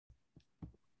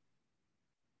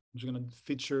I'm just gonna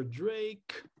feature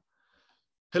Drake.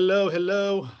 Hello,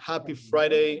 hello. Happy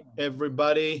Friday,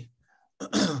 everybody.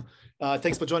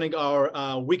 Thanks for joining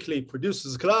our weekly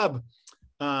Producers Club.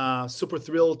 Super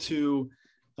thrilled to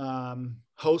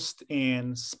host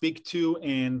and speak to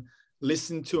and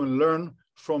listen to and learn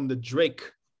from the Drake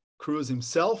Cruz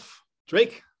himself.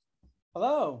 Drake.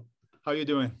 Hello. How are you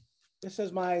doing? This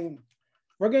is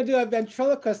we're going to do a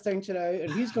ventriloquist thing today,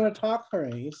 and he's going to talk for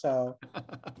me. So,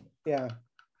 yeah.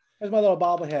 There's my little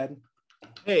bobblehead.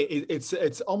 Hey,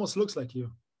 it's almost looks like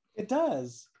you. It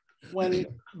does.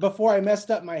 Before I messed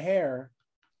up my hair.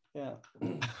 Yeah.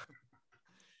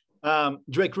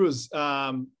 Drake Cruz,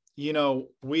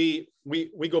 we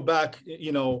go back,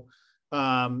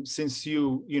 since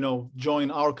you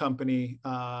joined our company,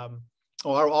 or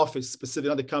our office, specifically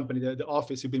not the company, the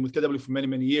office. You've been with KW for many,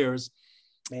 many years,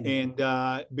 and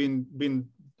been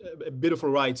a beautiful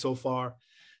ride so far.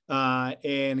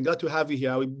 And glad to have you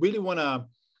here. We really want to.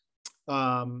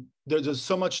 There's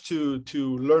so much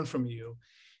to learn from you,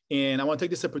 and I want to take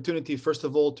this opportunity first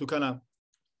of all to kind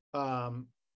of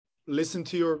listen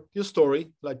to your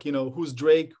story, like who's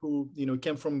Drake, who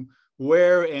came from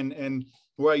where, and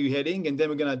where are you heading, and then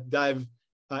we're gonna dive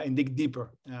and dig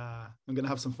deeper. I'm gonna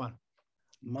have some fun.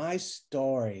 My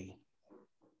story.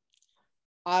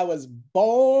 I was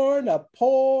born a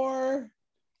poor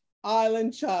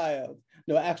island child.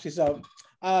 No, actually, so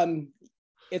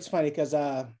it's funny because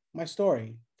my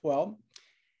story, well,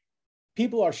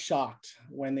 people are shocked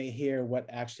when they hear what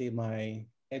actually my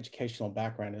educational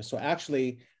background is. So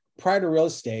actually, prior to real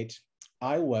estate,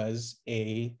 I was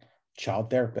a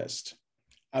child therapist.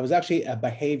 I was actually a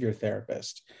behavior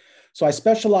therapist. So I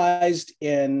specialized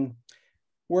in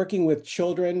working with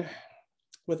children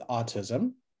with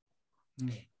autism.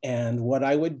 And what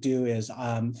I would do is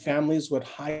families would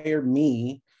hire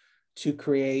me to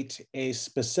create a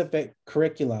specific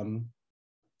curriculum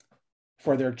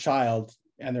for their child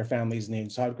and their family's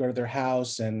needs. So I'd go to their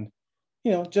house and,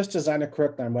 just design a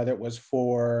curriculum, whether it was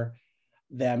for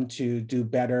them to do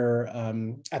better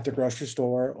at the grocery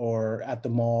store or at the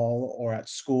mall or at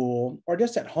school or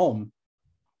just at home.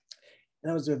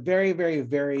 And it was a very, very,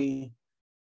 very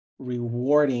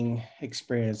rewarding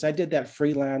experience. I did that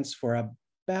freelance for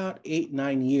about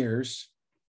 8-9 years.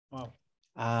 Wow.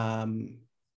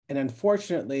 And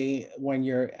unfortunately, when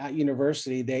you're at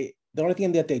university, the only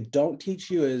thing that they don't teach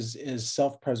you is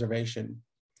self-preservation.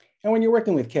 And when you're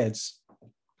working with kids,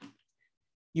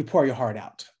 you pour your heart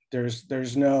out.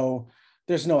 There's no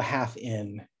half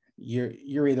in.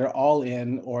 You're either all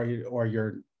in or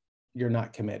you're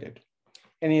not committed.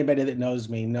 Anybody that knows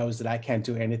me knows that I can't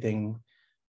do anything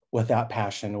without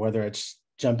passion, whether it's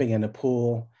jumping in a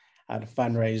pool at a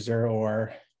fundraiser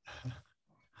or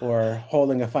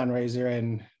holding a fundraiser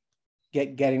and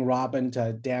getting Robin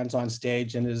to dance on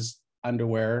stage in his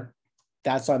underwear.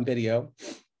 That's on video.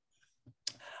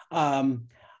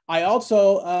 I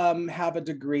also have a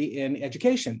degree in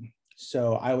education.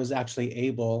 So I was actually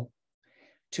able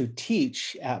to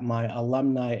teach at my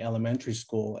alumni elementary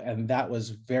school. And that was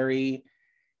very,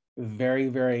 very,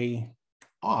 very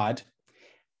odd.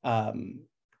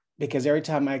 Because every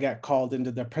time I got called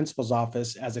into the principal's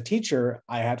office as a teacher,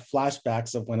 I had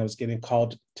flashbacks of when I was getting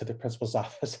called to the principal's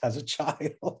office as a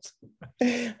child.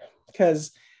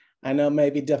 Because I know it may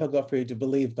be difficult for you to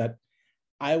believe, but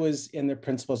I was in the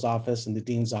principal's office and the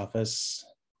dean's office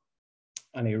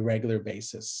on a regular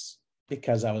basis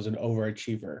because I was an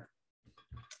overachiever.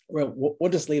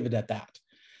 We'll just leave it at that.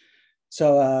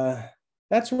 So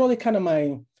that's really kind of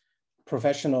my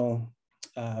professional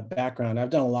background. I've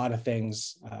done a lot of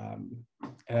things, and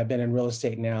I've been in real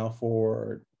estate now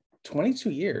for 22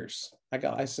 years. I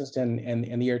got licensed in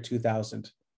the year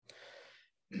 2000.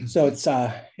 So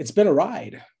it's been a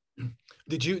ride.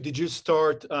 Did you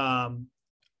start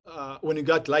when you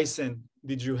got licensed?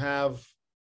 Did you have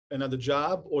another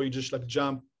job, or you just like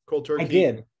jump cold turkey? I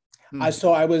did.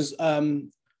 So I was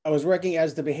working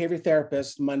as the behavior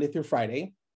therapist Monday through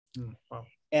Friday. Wow.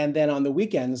 And then on the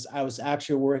weekends, I was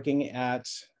actually working at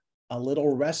a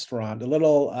little restaurant, a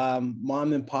little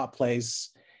mom and pop place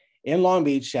in Long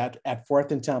Beach at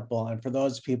 4th and Temple. And for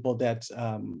those people that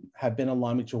have been in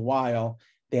Long Beach a while,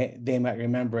 they might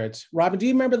remember it. Robin, do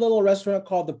you remember the little restaurant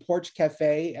called the Porch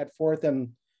Cafe at 4th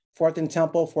and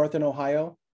Temple, 4th and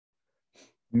Ohio?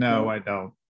 No, I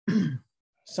don't.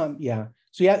 Yeah.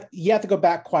 So you have to go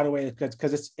back quite a way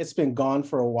because it's been gone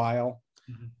for a while.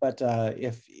 Mm-hmm. But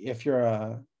if you're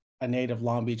a native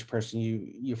Long Beach person,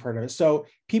 you've heard of it. So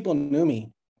people knew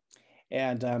me,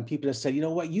 and people just said, you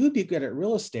know what, you'd be good at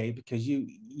real estate because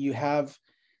you have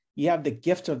the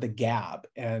gift of the gab,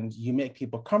 and you make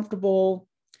people comfortable.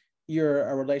 you're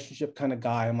a relationship kind of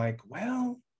guy. I'm like,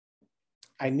 well,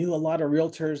 I knew a lot of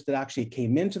realtors that actually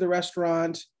came into the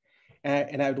restaurant,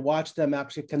 and I would watch them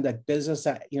actually conduct business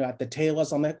at, at the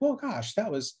tables. I'm like, well, gosh,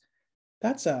 that's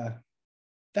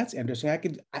interesting. I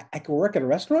could work at a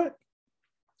restaurant.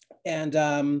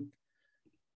 And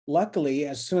luckily,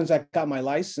 as soon as I got my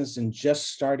license and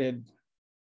just started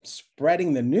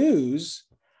spreading the news,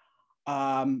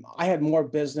 I had more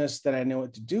business that I knew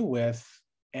what to do with,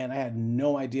 and I had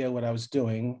no idea what I was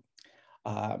doing.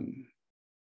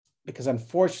 Because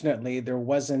unfortunately, there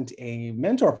wasn't a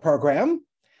mentor program,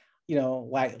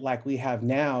 like we have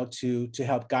now to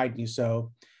help guide you.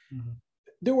 So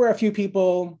there were a few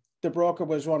people. The broker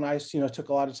was real nice, took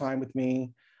a lot of time with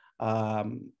me. But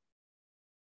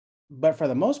for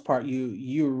the most part,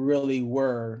 you really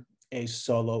were a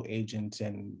solo agent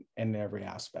in every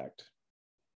aspect.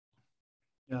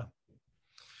 Yeah.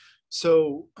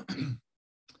 So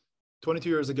 22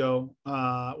 years ago,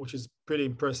 which is pretty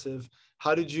impressive.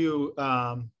 How did you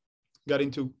get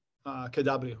into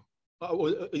KW?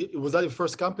 Was that your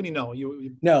first company? No,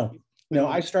 No.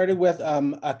 I started with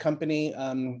a company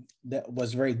that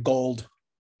was very gold.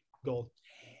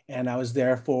 And I was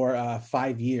there for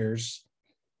 5 years.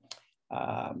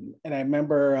 And I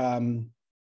remember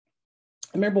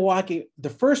walking. The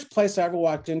first place I ever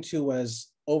walked into was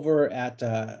over at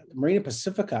Marina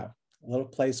Pacifica, a little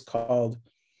place called,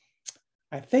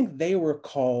 I think they were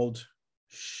called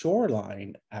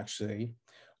Shoreline, actually,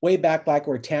 way back like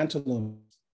where Tantalum.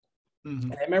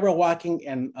 And I remember walking,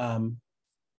 and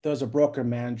there was a broker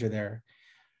manager there.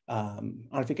 I don't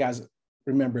know if you guys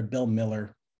remember Bill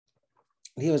Miller.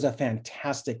 He was a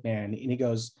fantastic man. And he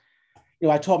goes,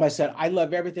 I told him, I said, I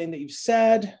love everything that you've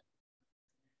said.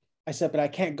 I said, but I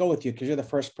can't go with you because you're the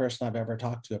first person I've ever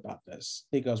talked to about this.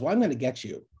 He goes, well, I'm going to get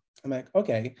you. I'm like,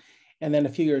 okay. And then a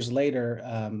few years later,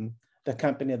 the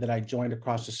company that I joined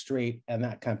across the street, and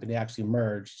that company actually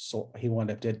merged. So he wound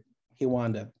up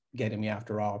getting me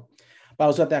after all. But I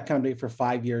was at that company for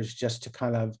 5 years just to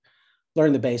kind of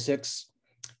learn the basics.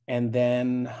 And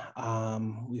then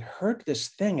we heard this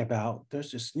thing about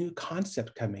there's this new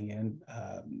concept coming in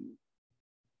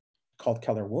called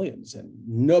Keller Williams, and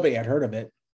nobody had heard of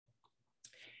it.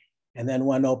 And then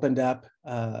one opened up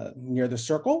near the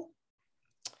Circle.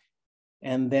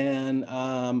 And then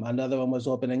another one was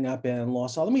opening up in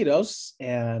Los Alamitos.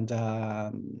 And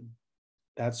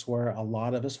that's where a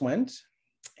lot of us went.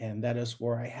 And that is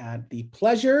where I had the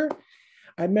pleasure.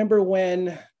 I remember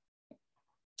when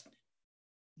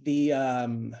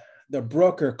the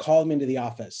broker called me into the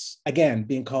office, again,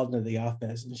 being called into the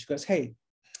office. And she goes, hey,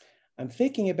 I'm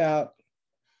thinking about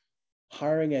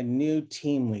hiring a new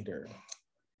team leader.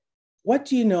 What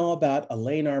do you know about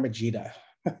Elaine Armagida?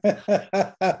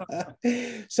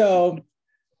 So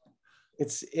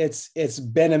it's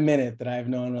been a minute that I've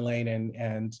known Elaine,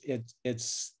 and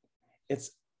it's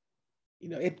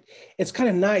kind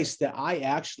of nice that I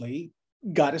actually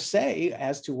got a say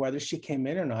as to whether she came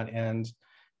in or not. And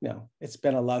it's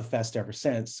been a love fest ever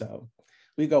since. So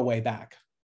we go way back.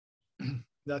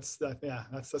 That's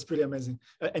pretty amazing.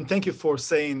 And thank you for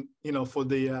saying, for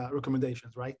the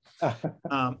recommendations, right?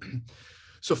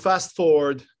 So fast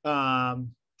forward,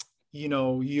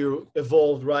 you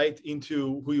evolved right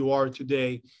into who you are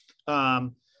today.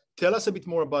 Tell us a bit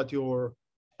more about your,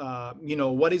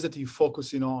 what is it you're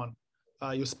focusing on?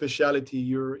 Your specialty,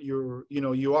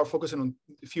 you are focusing on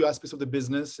a few aspects of the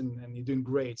business, and you're doing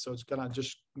great. So it's gonna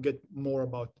just get more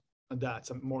about that,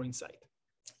 some more insight.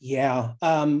 Yeah.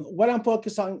 What I'm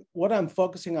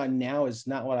focusing on now is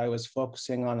not what I was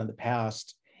focusing on in the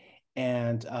past.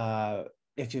 And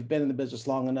if you've been in the business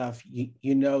long enough,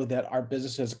 you know that our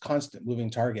business is a constant moving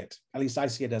target. At least I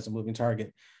see it as a moving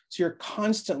target. So you're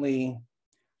constantly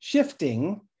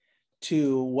shifting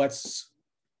to what's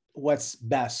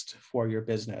best for your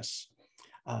business.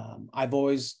 I've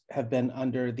always have been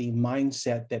under the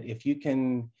mindset that if you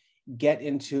can get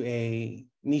into a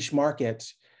niche market,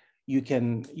 you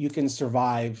can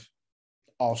survive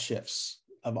all shifts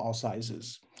of all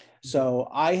sizes. So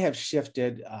I have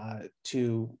shifted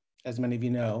to, as many of you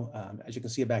know, as you can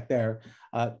see it back there,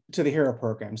 to the Hero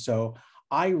program. So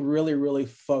I really, really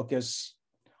focus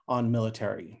on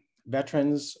military,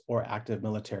 veterans or active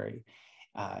military.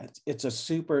 It's a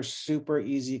super, super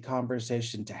easy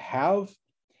conversation to have.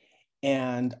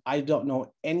 And I don't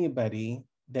know anybody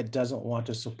that doesn't want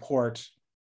to support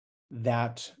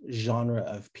that genre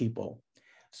of people.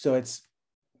 So it's,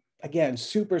 again,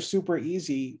 super, super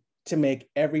easy to make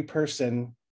every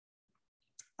person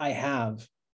I have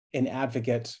an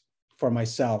advocate for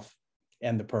myself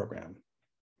and the program.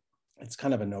 It's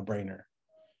kind of a no-brainer.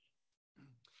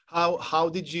 How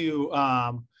did you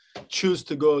choose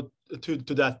to go to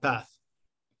that path?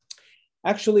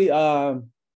 Actually, a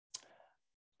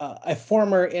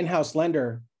former in-house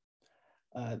lender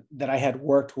that I had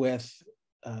worked with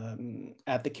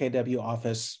at the KW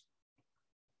office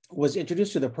was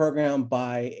introduced to the program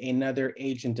by another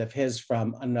agent of his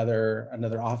from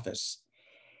another office.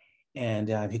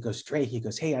 And he goes, Drake, he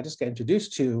goes, hey, I just got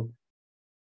introduced to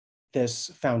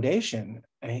this foundation.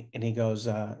 And he goes,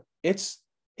 it's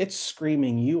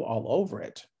screaming you all over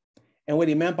it. And what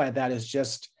he meant by that is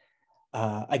just,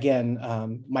 again,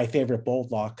 my favorite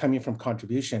bold law, coming from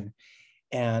contribution.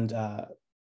 And,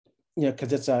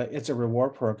 because it's a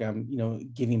reward program,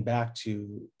 giving back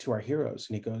to our heroes.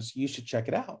 And he goes, you should check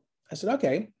it out. I said,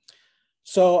 okay.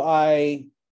 So I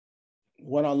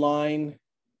went online,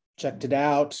 checked it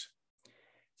out,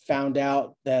 found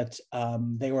out that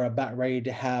they were about ready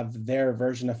to have their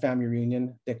version of family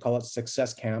reunion. They call it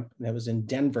Success Camp. And it was in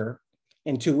Denver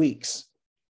in 2 weeks.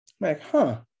 I'm like,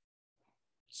 huh.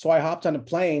 So I hopped on a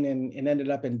plane and ended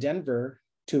up in Denver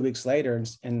 2 weeks later.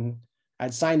 And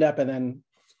I'd signed up and then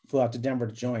flew out to Denver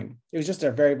to join. It was just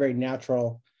a very, very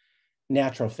natural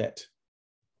fit.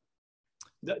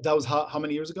 That was how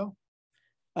many years ago?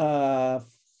 5.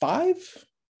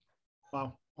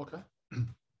 Wow. Okay.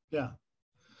 Yeah.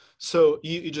 So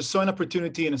you just saw an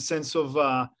opportunity in a sense of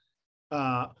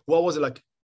what was it like?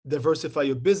 Diversify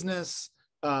your business.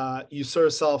 You saw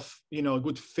yourself, a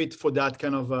good fit for that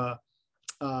kind of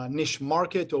niche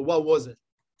market, or what was it?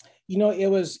 It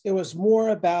was more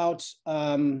about.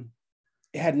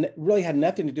 It really had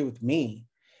nothing to do with me.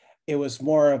 It was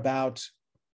more about.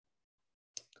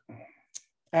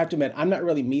 I have to admit, I'm not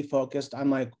really me focused. I'm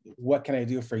like, what can I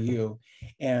do for you?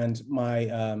 And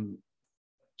my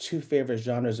 2 favorite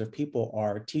genres of people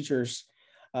are teachers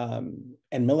and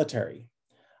military.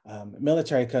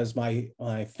 Military, because my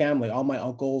family, all my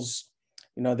uncles,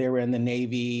 they were in the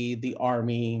Navy, the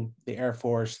Army, the Air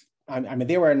Force. I mean,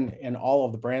 they were in all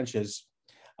of the branches.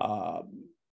 But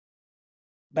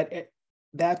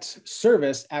that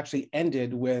service actually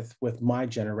ended with my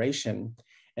generation,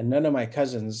 and none of my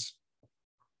cousins.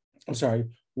 I'm sorry,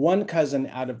 one cousin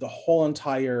out of the whole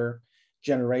entire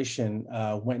generation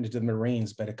went into the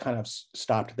Marines, but it kind of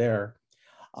stopped there.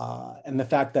 And the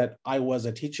fact that I was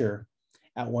a teacher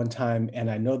at one time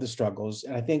and I know the struggles,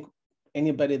 and I think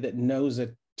anybody that knows a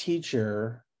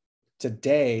teacher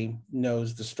today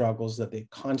knows the struggles that they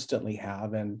constantly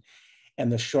have and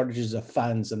the shortages of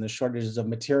funds and the shortages of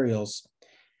materials.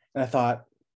 And I thought,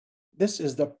 this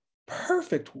is the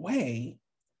perfect way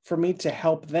for me to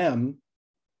help them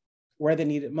where they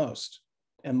need it most.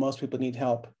 And most people need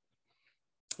help.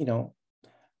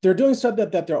 They're doing stuff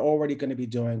that they're already going to be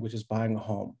doing, which is buying a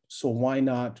home. So why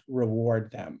not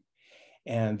reward them?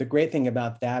 And the great thing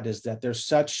about that is that there's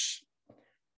such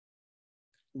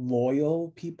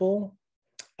loyal people.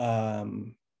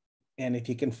 And if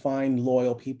you can find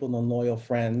loyal people and loyal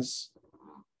friends,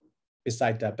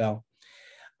 beside that bell,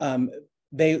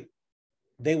 they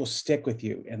will stick with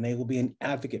you and they will be an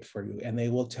advocate for you and they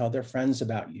will tell their friends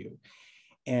about you.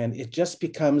 And it just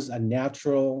becomes a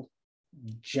natural,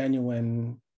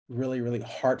 genuine, really, really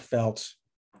heartfelt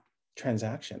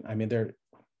transaction. I mean,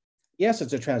 yes,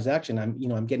 it's a transaction.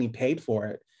 I'm getting paid for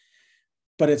it,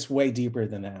 but it's way deeper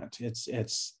than that.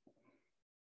 It's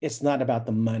not about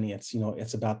the money.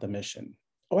 It's about the mission.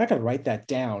 Oh, I gotta write that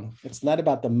down. It's not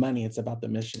about the money. It's about the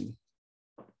mission.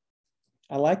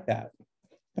 I like that.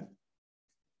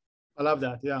 I love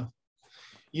that. Yeah.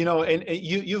 And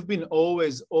you've been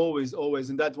always,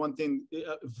 and that one thing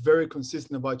very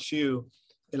consistent about you.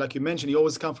 And like you mentioned, you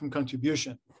always come from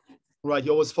contribution, right?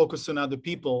 You always focus on other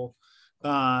people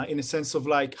in a sense of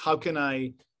like, how can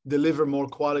I deliver more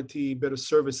quality, better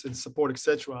service and support,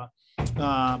 etc.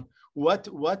 What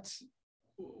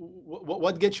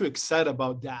gets you excited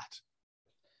about that?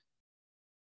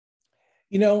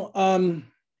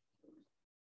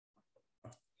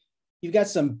 You've got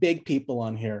some big people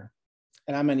on here,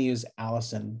 and I'm going to use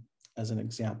Allison as an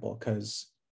example because,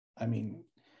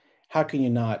 how can you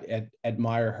not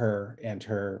admire her and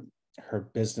her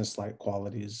business-like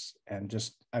qualities and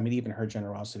just, even her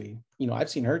generosity?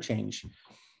 I've seen her change,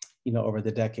 over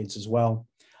the decades as well.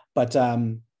 But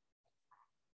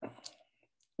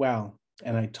wow,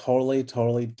 and I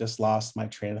totally just lost my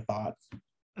train of thought.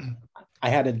 I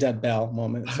had a dead bell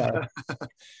moment. Sorry.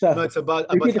 So, no, it's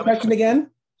about repeat the question again.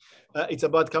 It's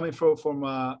about coming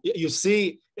from you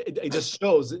see, it just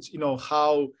shows,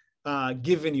 how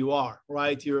given you are,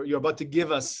 right? You're about to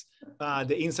give us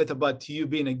the insight about you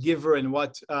being a giver and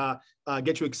what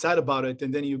gets you excited about it.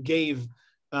 And then you gave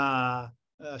shout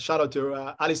out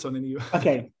to Allison and you.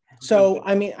 Okay. So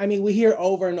I mean, we hear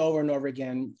over and over and over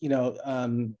again, you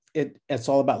know, it's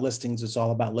all about listings. It's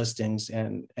all about listings,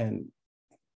 and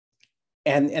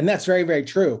that's very, very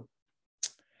true.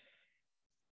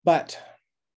 But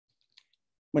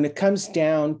when it comes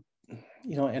down,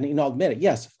 you know, and I'll admit it,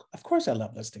 yes, of course I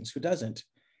love listings. Who doesn't?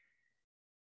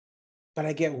 But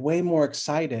I get way more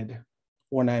excited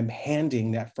when I'm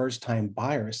handing that first-time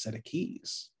buyer a set of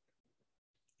keys.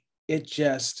 It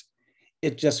just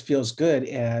feels good.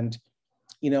 And,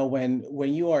 you know,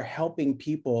 when you are helping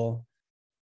people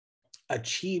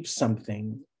achieve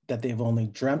something that they've only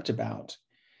dreamt about,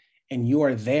 and you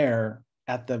are there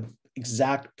at the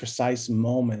exact precise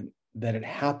moment that it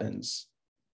happens,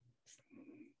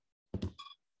 you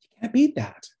can't beat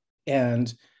that.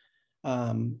 And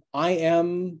I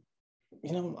am,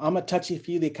 you know, I'm a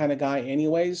touchy-feely kind of guy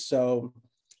anyways, so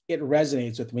it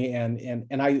resonates with me.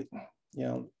 And I, you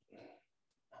know,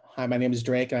 hi, my name is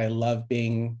Drake, and I love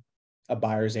being a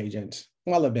buyer's agent.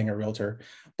 Well, I love being a realtor,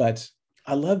 but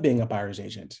I love being a buyer's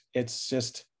agent. It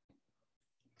just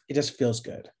feels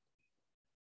good.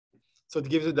 So it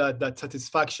gives you that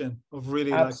satisfaction of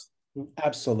really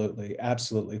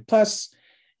Absolutely. Plus,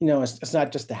 you know, it's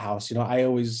not just the house. You know, I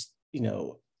always, you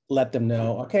know, let them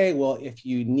know, okay, well, if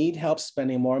you need help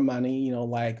spending more money, you know,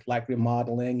 like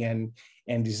remodeling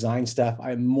and design stuff,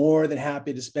 I'm more than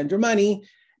happy to spend your money,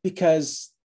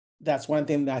 because that's one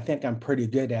thing that I think I'm pretty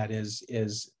good at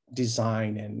is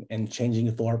design and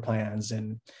changing floor plans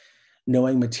and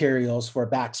knowing materials for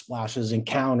backsplashes and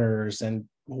counters and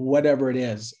whatever it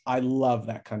is. I love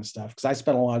that kind of stuff because I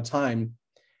spent a lot of time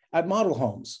at model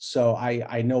homes. So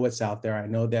I know what's out there. I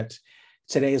know that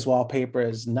today's wallpaper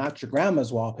is not your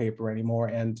grandma's wallpaper anymore.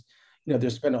 And, you know,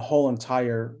 there's been a whole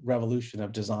entire revolution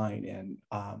of design. And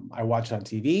I watch it on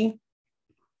TV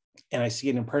and I see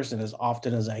it in person as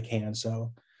often as I can.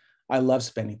 So I love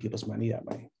spending people's money that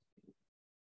way.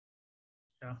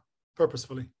 Yeah,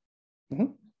 purposefully. Mm-hmm.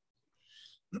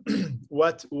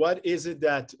 What is it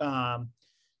that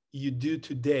you do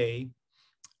today?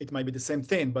 It might be the same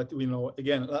thing, but you know,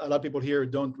 again, a lot of people here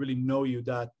don't really know you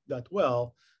that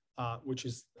well, which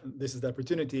is this is the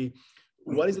opportunity.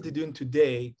 What is it you're doing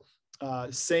today,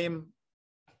 same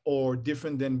or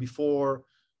different than before,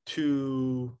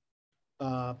 to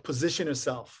position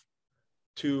yourself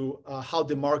to how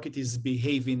the market is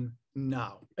behaving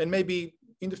now, and maybe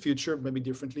in the future, maybe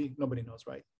differently? Nobody knows,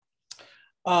 right?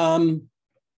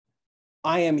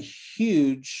 I am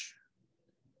huge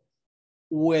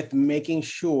with making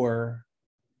sure,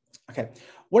 okay,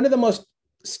 one of the most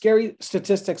scary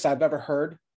statistics I've ever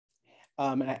heard,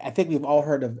 and I think we've all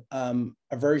heard of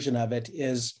a version of it,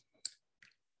 is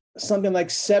something like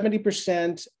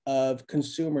 70% of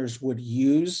consumers would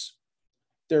use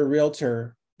their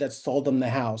realtor that sold them the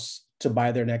house to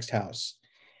buy their next house.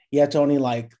 Yet only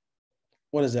like,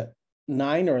 what is it,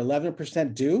 9 or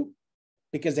 11% do,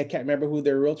 because they can't remember who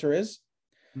their realtor is.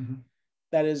 Mm-hmm.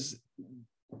 That is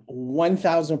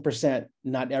 1000%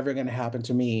 not ever going to happen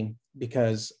to me,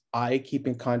 because I keep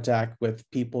in contact with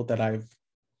people that I've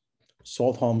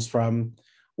sold homes from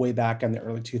way back in the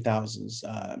early 2000s.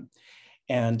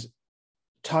 And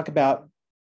talk about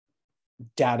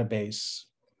database.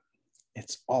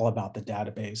 It's all about the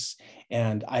database.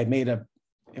 And I made it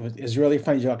was a really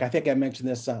funny joke. I think I mentioned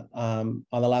this on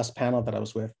the last panel that I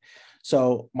was with.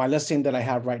 So my listing that I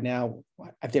have right now,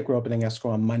 I think we're opening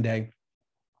escrow on Monday.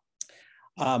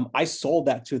 I sold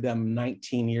that to them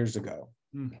 19 years ago.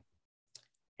 Mm.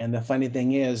 And the funny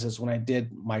thing is when I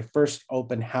did my first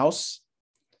open house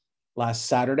last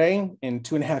Saturday in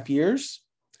 2.5 years,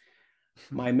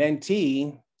 my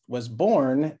mentee was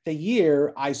born the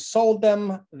year I sold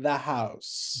them the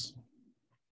house.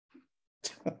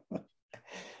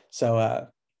 So,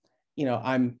 you know,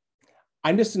 I'm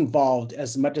just involved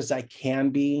as much as I can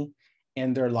be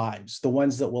in their lives, the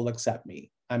ones that will accept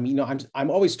me. You know,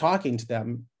 I'm always talking to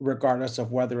them, regardless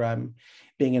of whether I'm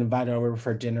being invited over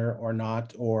for dinner or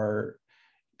not, or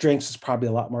drinks is probably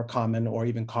a lot more common, or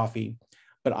even coffee.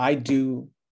 But I just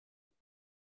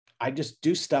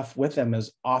do stuff with them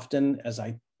as often as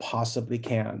I possibly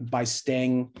can by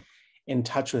staying in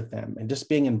touch with them and just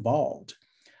being involved.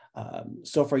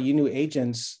 So for you new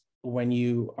agents, when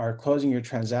you are closing your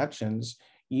transactions,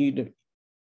 you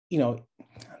know,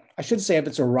 I should say if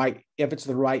it's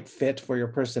the right fit for your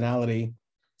personality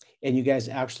and you guys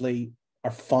actually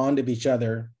are fond of each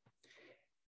other,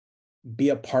 be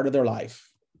a part of their life.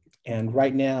 And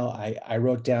right now I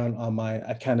wrote down on my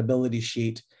accountability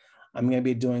sheet, I'm going to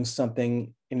be doing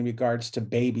something in regards to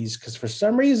babies, because for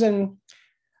some reason,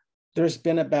 there's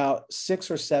been about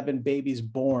 6 or 7 babies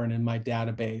born in my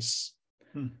database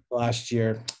last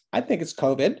year. I think it's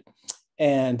COVID.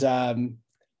 And,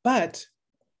 but,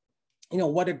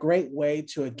 what a great way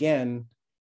to, again,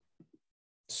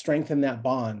 strengthen that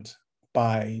bond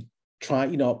by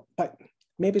trying, but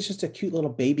maybe it's just a cute little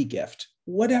baby gift,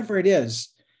 whatever it is,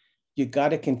 you got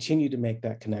to continue to make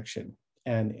that connection.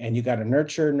 And you got to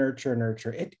nurture.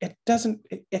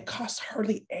 It costs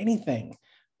hardly anything,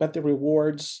 but the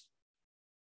rewards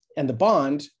and the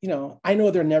bond, I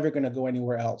know they're never going to go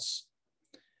anywhere else,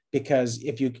 because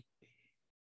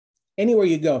anywhere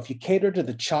you go, if you cater to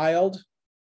the child,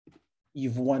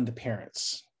 you've won the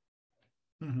parents.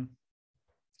 Mm-hmm.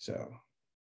 So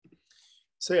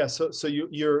yeah, so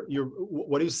you're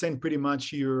what are you saying? Pretty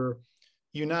much you're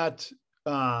not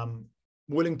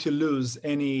willing to lose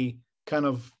any kind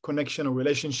of connection or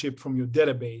relationship from your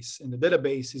database, and the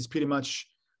database is pretty much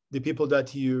the people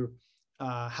that you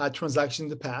had transactions in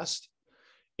the past,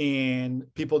 and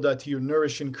people that you're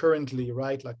nourishing currently,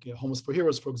 right? Like Homeless for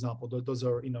Heroes, for example. Those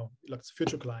are like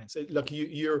future clients. Like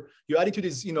your attitude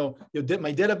is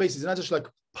my database is not just like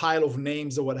pile of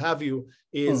names or what have you,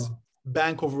 is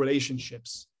bank of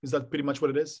relationships. Is that pretty much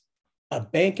what it is? A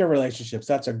bank of relationships.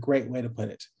 That's a great way to put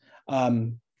it.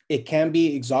 It can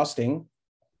be exhausting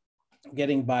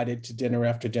getting invited to dinner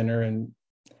after dinner,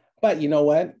 but you know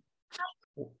what?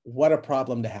 What a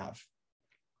problem to have.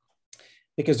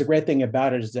 Because the great thing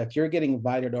about it is that if you're getting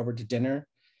invited over to dinner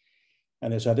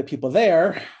and there's other people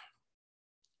there,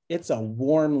 it's a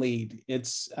warm lead.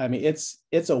 It's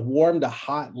a warm to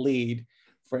hot lead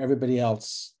for everybody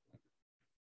else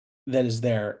that is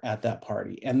there at that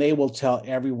party. And they will tell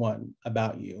everyone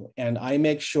about you. And I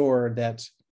make sure that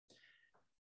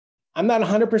I'm not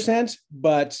 100%,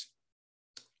 but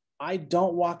I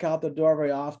don't walk out the door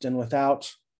very often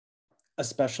without a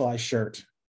specialized shirt.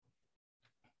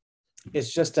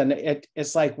 It's just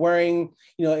it's like wearing,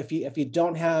 if you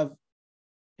don't have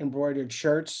embroidered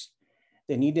shirts,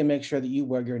 then you need to make sure that you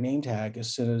wear your name tag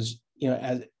as soon as,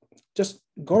 just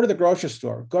go to the grocery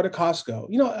store, go to Costco,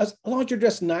 as long as you're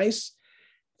dressed nice,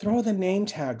 throw the name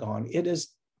tag on. It is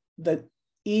the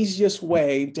easiest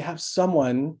way to have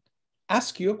someone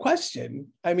ask you a question.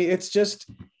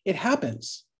 It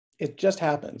happens. It just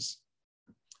happens.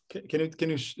 Can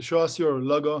you show us your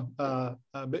logo?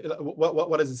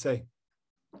 What does it say?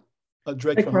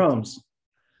 Drake Cruz.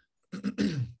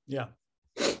 Yeah.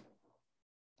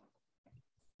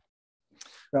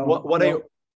 So, what are you?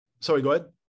 Sorry, go ahead.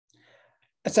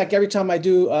 It's like every time I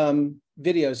do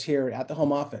videos here at the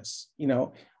home office,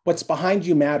 what's behind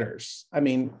you matters.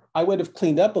 I would have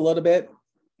cleaned up a little bit.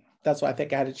 That's why I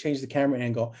think I had to change the camera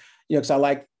angle, because I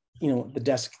like, the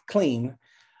desk clean,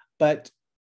 but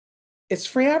it's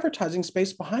free advertising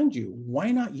space behind you.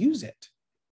 Why not use it?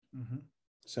 Mm-hmm.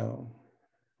 So,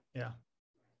 yeah.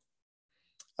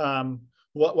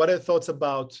 What are your thoughts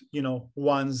about,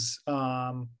 one's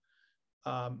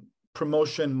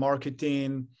promotion,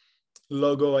 marketing,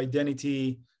 logo,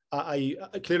 identity? I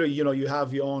clearly, you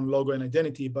have your own logo and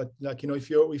identity, but like, if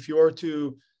you were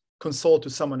to consult to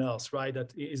someone else, right,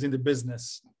 that is in the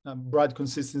business, brand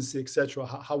consistency, etc.,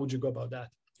 how would you go about that?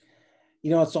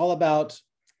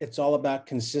 It's all about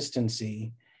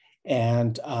consistency.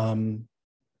 And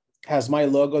has my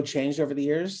logo changed over the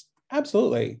years?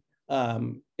 Absolutely.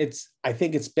 I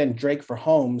think it's been Drake for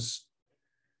Homes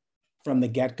from the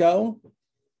get-go.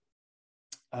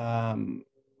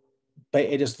 But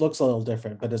it just looks a little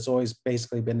different, but it's always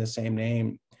basically been the same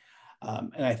name.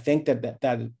 And I think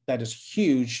that is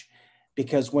huge,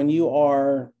 because when you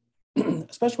are,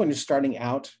 especially when you're starting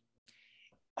out,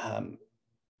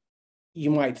 you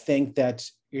might think that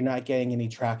you're not getting any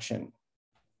traction.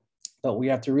 But what we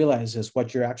have to realize is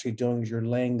what you're actually doing is you're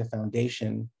laying the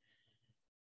foundation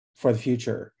for the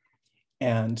future.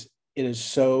 And it is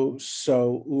so,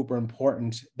 so uber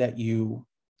important that you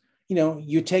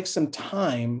take some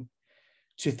time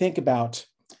to think about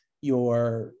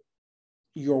your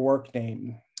work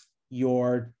name,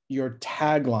 your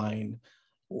tagline,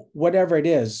 whatever it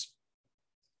is.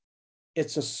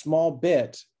 It's a small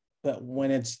bit, but when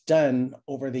it's done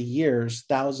over the years,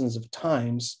 thousands of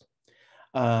times,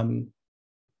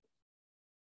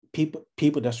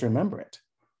 people just remember it.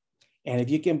 And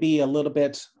if you can be a little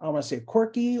bit, I don't want to say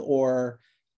quirky or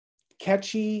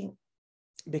catchy,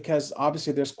 because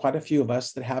obviously there's quite a few of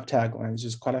us that have taglines.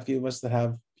 There's quite a few of us that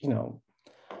have,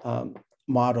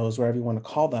 mottos, whatever you want to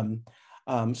call them.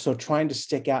 So trying to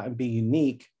stick out and be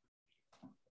unique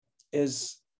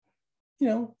is,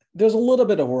 there's a little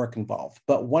bit of work involved.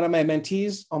 But one of my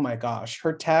mentees, oh my gosh,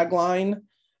 her tagline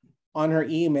on her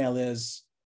email is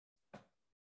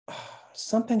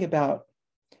something about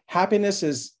happiness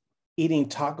is eating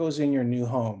tacos in your new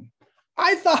home.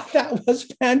 I thought that was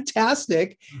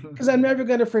fantastic because I'm never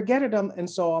going to forget it. And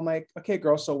so I'm like, okay,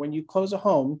 girl, so when you close a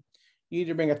home, you need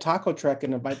to bring a taco truck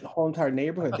and invite the whole entire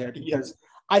neighborhood there because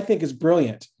I think it's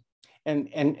brilliant.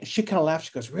 And she kind of laughed.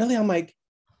 She goes, really? I'm like,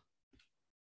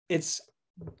 it's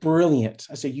brilliant.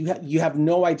 I said, you have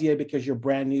no idea because you're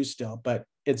brand new still, but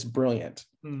it's brilliant.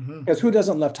 Because who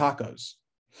doesn't love tacos?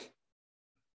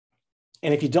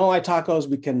 And if you don't like tacos,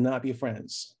 we cannot be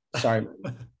friends. Sorry.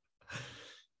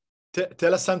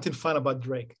 Tell us something fun about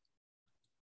Drake.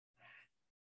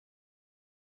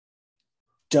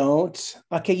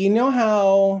 Okay, you know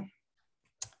how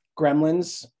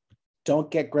gremlins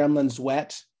don't get gremlins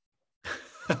wet,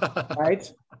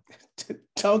 right?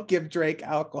 Don't give Drake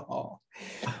alcohol.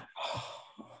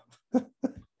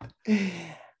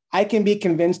 I can be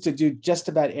convinced to do just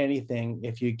about anything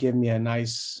if you give me a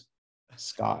nice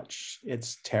scotch.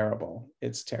 It's terrible.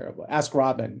 It's terrible. Ask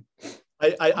Robin.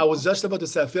 I was just about to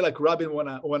say, I feel like Robin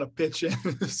wanna pitch in.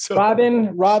 So.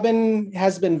 Robin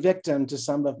has been victim to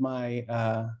some of my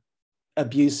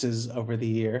abuses over the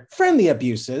year. Friendly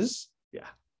abuses. Yeah.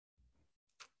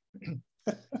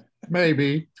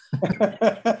 Maybe.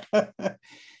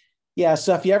 Yeah,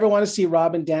 so if you ever want to see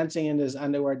Robin dancing in his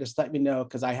underwear, just let me know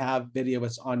because I have video.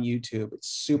 It's on YouTube. It's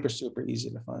super, super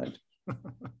easy to find.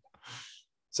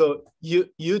 So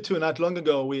you two, not long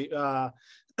ago, we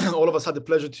all of us had the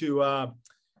pleasure to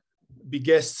be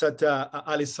guests at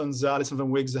Alison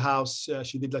Van Wig's house.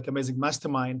 She did like amazing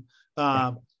mastermind,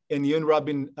 and you and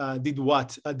Robin did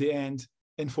what at the end,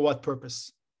 and for what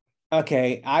purpose?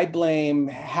 Okay, I blame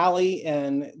Hallie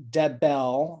and Deb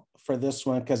Bell for this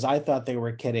one because I thought they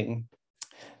were kidding.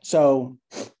 So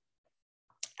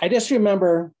I just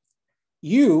remember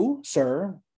you,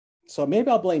 sir. So maybe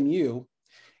I'll blame you.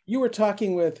 You were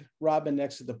talking with Robin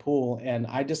next to the pool, and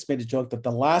I just made a joke that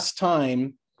the last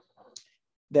time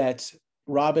that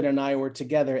Robin and I were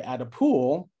together at a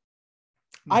pool,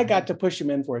 I got to push him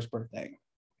in for his birthday.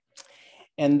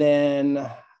 And then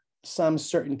some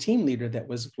certain team leader that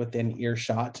was within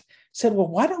earshot said, well,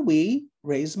 why don't we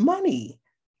raise money?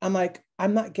 I'm like,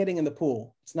 I'm not getting in the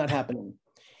pool. It's not happening.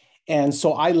 And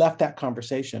so I left that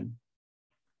conversation.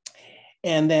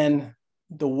 And then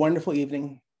the wonderful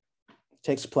evening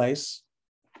takes place.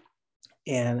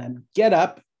 And I get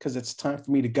up because it's time for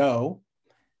me to go.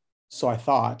 So I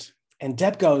thought, and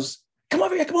Deb goes, come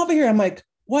over here, come over here. I'm like,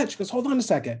 what? She goes, hold on a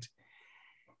second.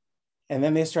 And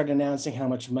then they started announcing how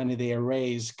much money they had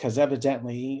raised because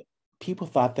evidently people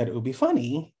thought that it would be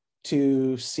funny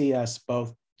to see us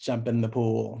both jump in the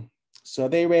pool. So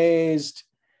they raised,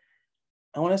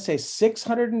 I want to say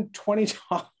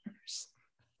 $620. It's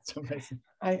amazing.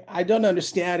 I don't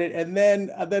understand it. And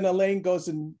then Elaine goes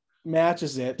and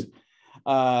matches it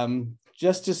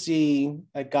just to see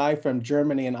a guy from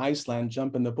Germany and Iceland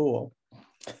jump in the pool.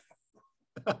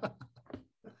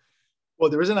 Well,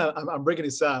 the reason I'm bringing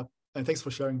this up, and thanks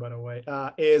for sharing, by the way,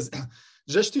 is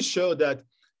just to show that,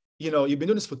 you've been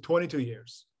doing this for 22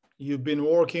 years. You've been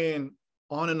working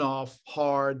on and off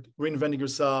hard, reinventing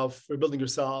yourself, rebuilding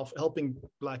yourself, helping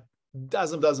like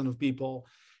dozens of people.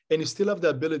 And you still have the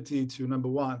ability to, number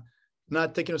one,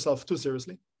 not taking yourself too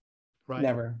seriously, right?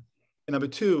 Never. And number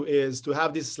two is to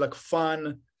have this like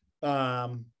fun,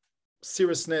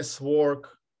 seriousness,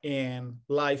 work, and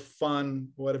life, fun,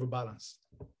 whatever balance.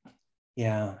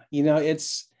 Yeah.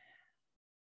 It's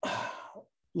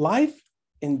life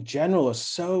in general is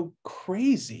so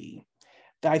crazy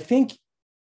that I think,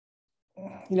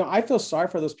 I feel sorry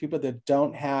for those people that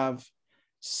don't have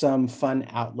some fun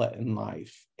outlet in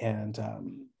life. And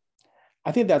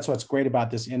I think that's what's great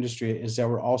about this industry is that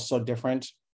we're all so different.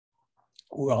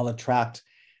 We all attract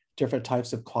different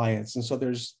types of clients. And so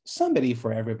there's somebody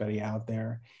for everybody out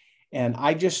there. And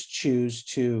I just choose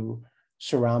to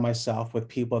surround myself with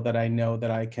people that I know that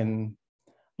I can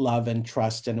love and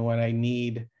trust. And when I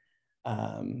need,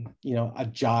 a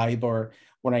jibe or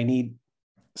when I need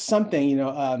something,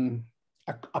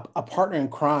 a partner in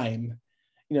crime,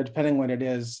 depending what it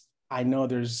is, I know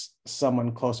there's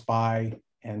someone close by.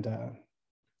 And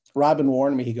Robin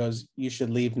warned me, he goes, you should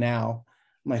leave now.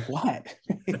 I'm like, what?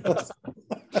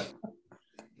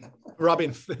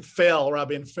 Robin, fail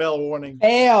warning.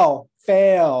 Fail.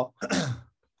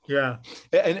 Yeah.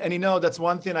 And that's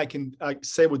one thing I can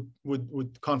say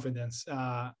with confidence,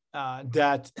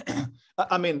 that,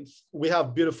 I mean, we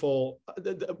have beautiful,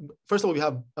 first of all, we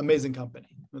have amazing company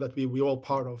that we all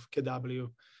part of, KW,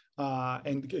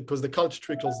 and because the culture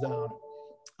trickles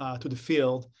down to the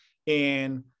field.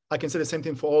 And I can say the same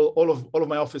thing for all of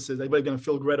my offices. Everybody's going to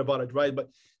feel great about it, right? But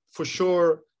for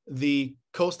sure, the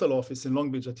coastal office in Long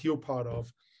Beach that you're part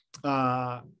of,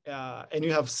 and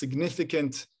you have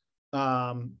significant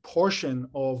portion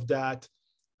of that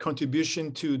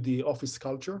contribution to the office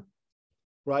culture,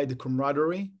 right? The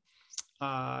camaraderie.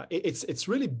 It's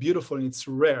really beautiful, and it's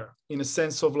rare in a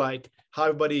sense of like how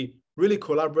everybody really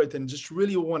collaborate and just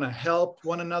really want to help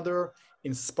one another,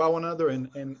 inspire one another,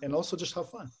 and also just have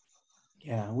fun.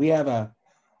 Yeah, we have a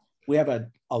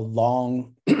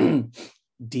long,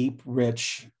 deep,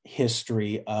 rich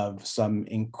history of some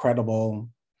incredible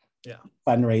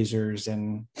fundraisers,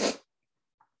 and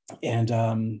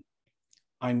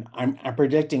I'm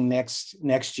predicting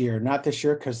next year, not this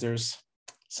year because there's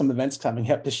some events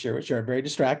coming up this year which are very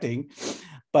distracting,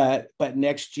 but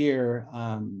next year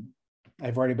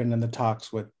I've already been in the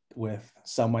talks with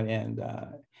someone, and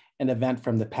an event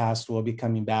from the past will be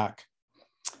coming back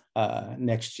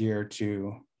next year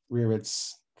to rear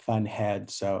its fun head.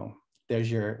 So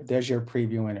there's your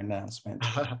preview and announcement.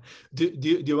 Do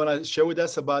you want to share with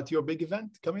us about your big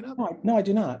event coming up? No, I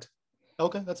do not.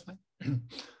 Okay, that's fine.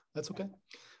 That's okay.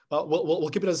 We'll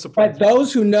keep it as a surprise. But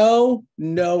those who know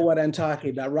what I'm talking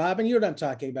about. Robin, you know what I'm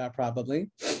talking about, probably.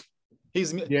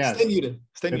 Stay muted.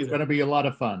 It's going to be a lot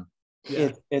of fun.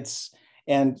 Yeah.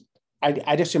 And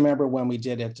I just remember when we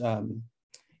did it, and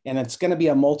it's going to be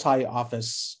a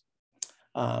multi-office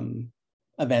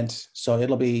event, so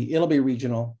it'll be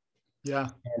regional. Yeah.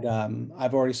 And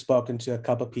I've already spoken to a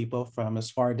couple of people from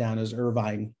as far down as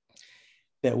Irvine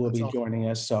that will be joining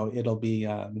us. So it'll be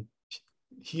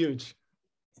huge.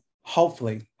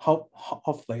 Hopefully.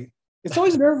 It's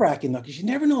always nerve-wracking though, because you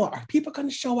never know, are people going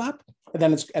to show up? And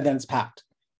then it's packed,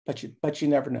 but you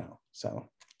never know. So,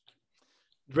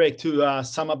 Drake, to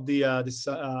sum up this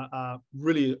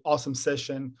really awesome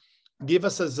session, give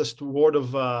us just a word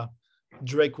of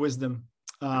Drake wisdom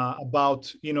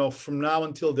about, from now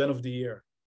until the end of the year,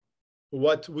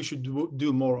 what we should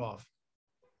do more of.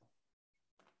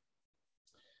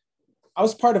 I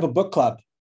was part of a book club,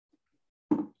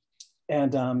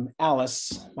 and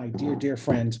Alice, my dear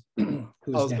friend,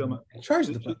 who's in charge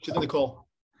of the book. She's on the call.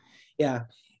 Yeah,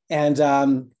 and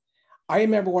I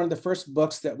remember one of the first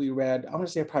books that we read, I want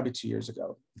to say probably 2 years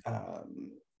ago,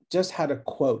 just had a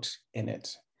quote in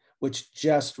it, which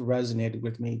just resonated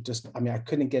with me. I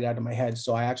couldn't get it out of my head.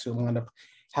 So I actually wound up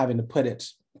having to put it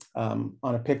on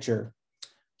a picture.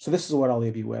 So this is what I'll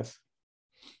leave you with.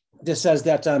 This says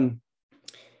that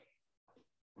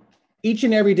each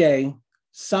and every day,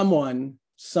 someone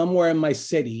somewhere in my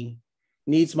city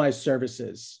needs my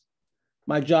services.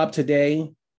 My job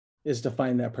today is to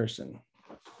find that person.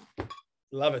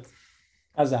 Love it.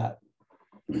 How's that?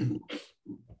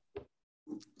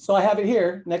 So I have it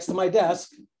here next to my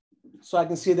desk, so I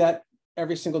can see that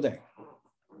every single day.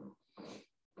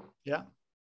 Yeah.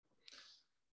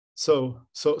 So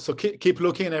keep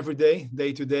looking every day,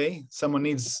 day to day. Someone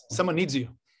needs you.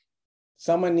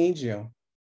 Someone needs you.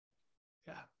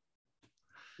 Yeah.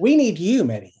 We need you,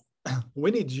 Meny.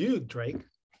 We need you, Drake.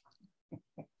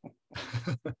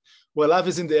 Well, love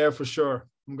is in the air for sure.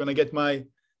 I'm gonna get my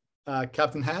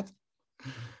captain hat.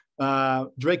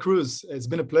 Drake Cruz, it's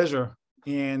been a pleasure.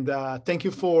 And thank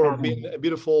you for being a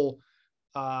beautiful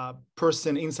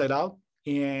person inside out,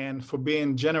 and for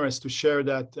being generous to share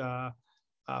that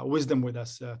wisdom with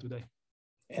us today.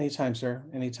 Anytime, sir.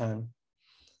 Anytime.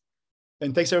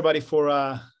 And thanks everybody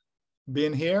for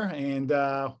being here. And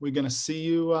we're going to see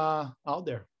you out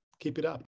there. Keep it up.